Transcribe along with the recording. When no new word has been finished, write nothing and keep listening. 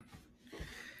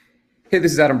Hey,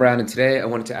 this is Adam Brown, and today I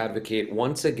wanted to advocate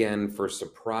once again for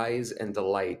surprise and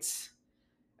delight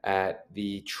at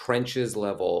the trenches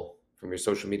level from your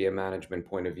social media management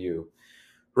point of view.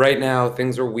 Right now,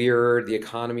 things are weird. The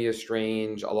economy is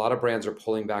strange. A lot of brands are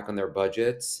pulling back on their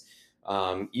budgets.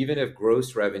 Even if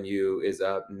gross revenue is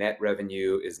up, net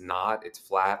revenue is not. It's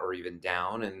flat or even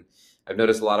down. And I've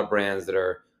noticed a lot of brands that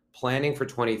are planning for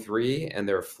 23 and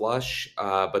they're flush,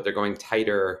 but they're going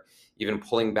tighter, even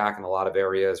pulling back in a lot of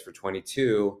areas for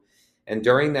 22. And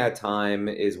during that time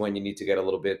is when you need to get a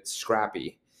little bit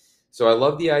scrappy. So I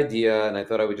love the idea, and I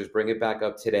thought I would just bring it back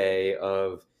up today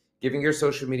of giving your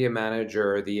social media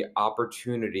manager the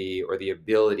opportunity or the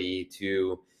ability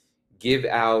to give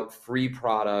out free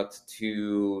product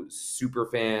to super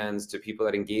fans, to people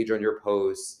that engage on your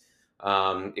posts.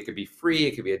 It could be free,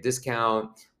 it could be a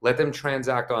discount. Let them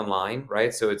transact online,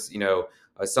 right? So it's,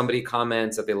 somebody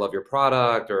comments that they love your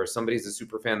product, or somebody's a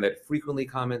super fan that frequently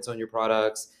comments on your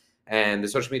products. And the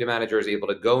social media manager is able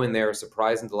to go in there,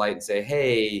 surprise and delight, and say,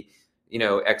 hey,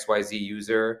 XYZ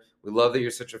user, we love that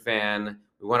you're such a fan.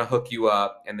 We want to hook you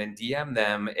up, and then DM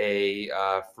them a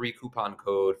free coupon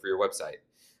code for your website.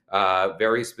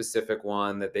 Very specific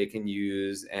one that they can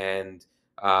use, and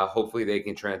hopefully they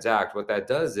can transact. What that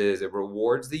does is it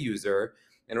rewards the user,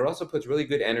 and it also puts really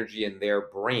good energy in their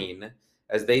brain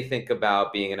as they think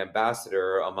about being an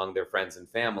ambassador among their friends and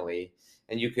family.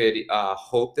 And you could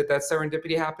hope that that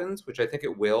serendipity happens, which I think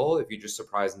it will if you just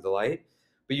surprise and delight.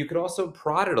 But you could also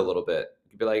prod it a little bit.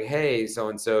 You could be like, hey, so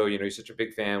and so, you're such a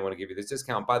big fan, want to give you this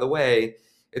discount. By the way,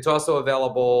 it's also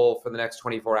available for the next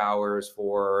 24 hours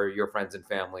for your friends and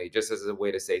family, just as a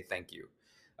way to say thank you.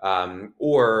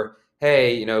 Or,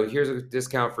 hey, here's a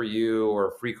discount for you or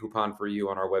a free coupon for you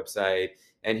on our website.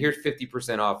 And here's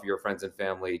 50% off for your friends and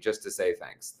family just to say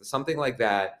thanks. Something like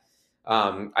that.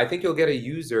 I think you'll get a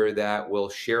user that will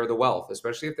share the wealth,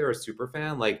 especially if they're a super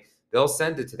fan. Like they'll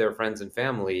send it to their friends and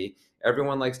family.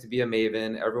 Everyone likes to be a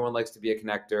maven, everyone likes to be a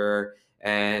connector.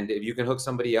 And if you can hook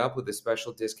somebody up with a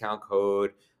special discount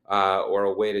code or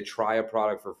a way to try a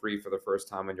product for free for the first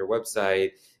time on your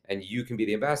website, and you can be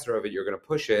the ambassador of it, you're going to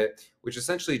push it, which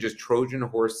essentially just Trojan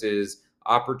horses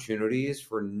opportunities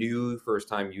for new first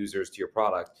time users to your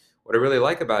product. What I really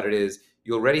like about it is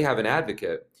you already have an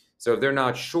advocate. So if they're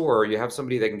not sure, you have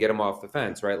somebody that can get them off the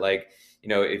fence, right? Like,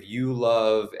 if you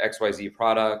love XYZ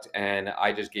product and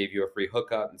I just gave you a free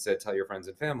hookup and said, tell your friends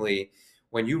and family,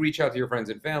 when you reach out to your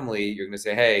friends and family, you're going to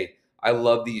say, hey, I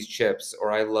love these chips,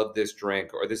 or I love this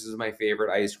drink, or this is my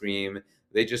favorite ice cream.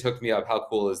 They just hooked me up. How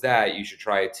cool is that? You should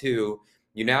try it too.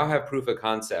 You now have proof of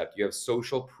concept. You have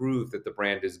social proof that the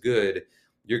brand is good.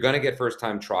 You're going to get first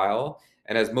time trial.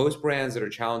 And as most brands that are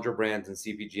challenger brands in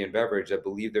CPG and beverage that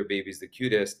believe their baby's the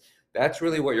cutest, that's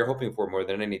really what you're hoping for more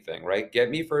than anything, right? Get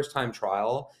me first time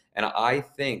trial. And I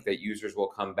think that users will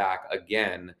come back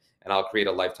again, and I'll create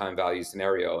a lifetime value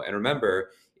scenario. And remember,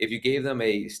 if you gave them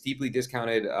a steeply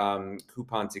discounted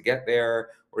coupon to get there,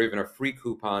 or even a free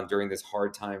coupon during this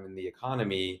hard time in the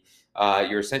economy,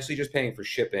 you're essentially just paying for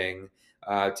shipping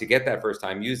to get that first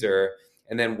time user.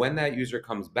 And then when that user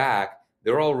comes back,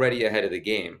 they're already ahead of the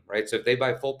game, right? So if they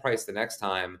buy full price the next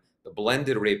time, the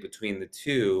blended rate between the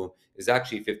two is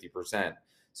actually 50%.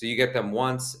 So you get them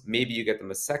once, maybe you get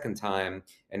them a second time,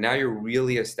 and now you're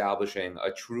really establishing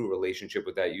a true relationship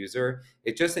with that user.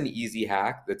 It's just an easy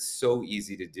hack that's so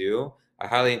easy to do. I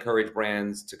highly encourage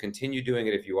brands to continue doing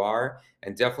it if you are,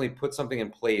 and definitely put something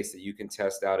in place that you can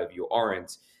test out if you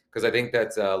aren't, because I think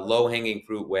that's a low hanging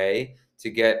fruit way to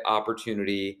get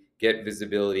opportunity, get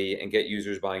visibility, and get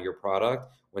users buying your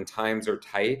product when times are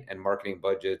tight and marketing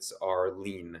budgets are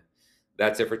lean.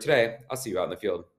 That's it for today. I'll see you out in the field.